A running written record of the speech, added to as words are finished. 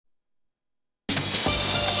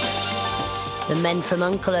The men from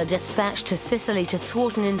Uncle are dispatched to Sicily to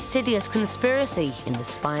thwart an insidious conspiracy in The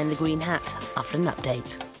Spy in the Green Hat, after an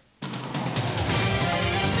update.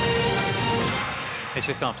 It's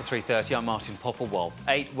just after 3:30. I'm Martin Popplewell.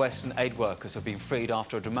 8 Western aid workers have been freed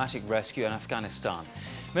after a dramatic rescue in Afghanistan.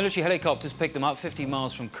 Military helicopters picked them up 50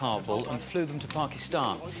 miles from Kabul and flew them to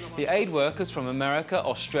Pakistan. The aid workers from America,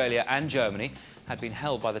 Australia and Germany had been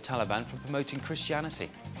held by the Taliban for promoting Christianity.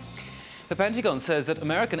 The Pentagon says that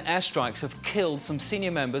American airstrikes have killed some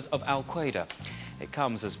senior members of Al-Qaeda. It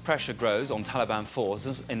comes as pressure grows on Taliban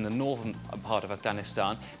forces in the northern part of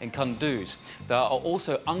Afghanistan, in Kunduz. There are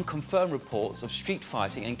also unconfirmed reports of street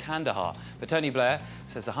fighting in Kandahar. But Tony Blair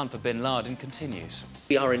says the hunt for bin Laden continues.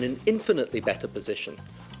 We are in an infinitely better position.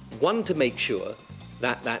 One, to make sure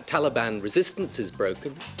that Taliban resistance is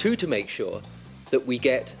broken. Two, to make sure that we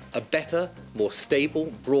get a better, more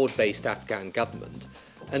stable, broad-based Afghan government.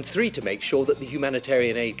 And three, to make sure that the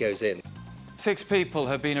humanitarian aid goes in. 6 people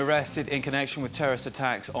have been arrested in connection with terrorist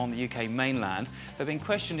attacks on the UK mainland. They've been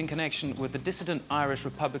questioned in connection with the dissident Irish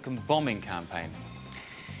Republican bombing campaign.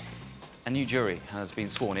 A new jury has been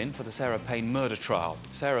sworn in for the Sarah Payne murder trial.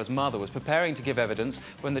 Sarah's mother was preparing to give evidence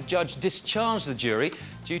when the judge discharged the jury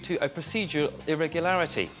due to a procedural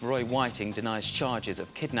irregularity. Roy Whiting denies charges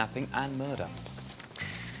of kidnapping and murder.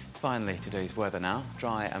 Finally, today's weather now.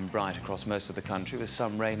 Dry and bright across most of the country with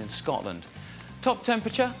some rain in Scotland. Top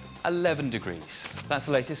temperature, 11 degrees. That's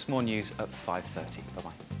the latest. More news at 5:30.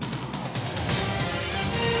 Bye-bye.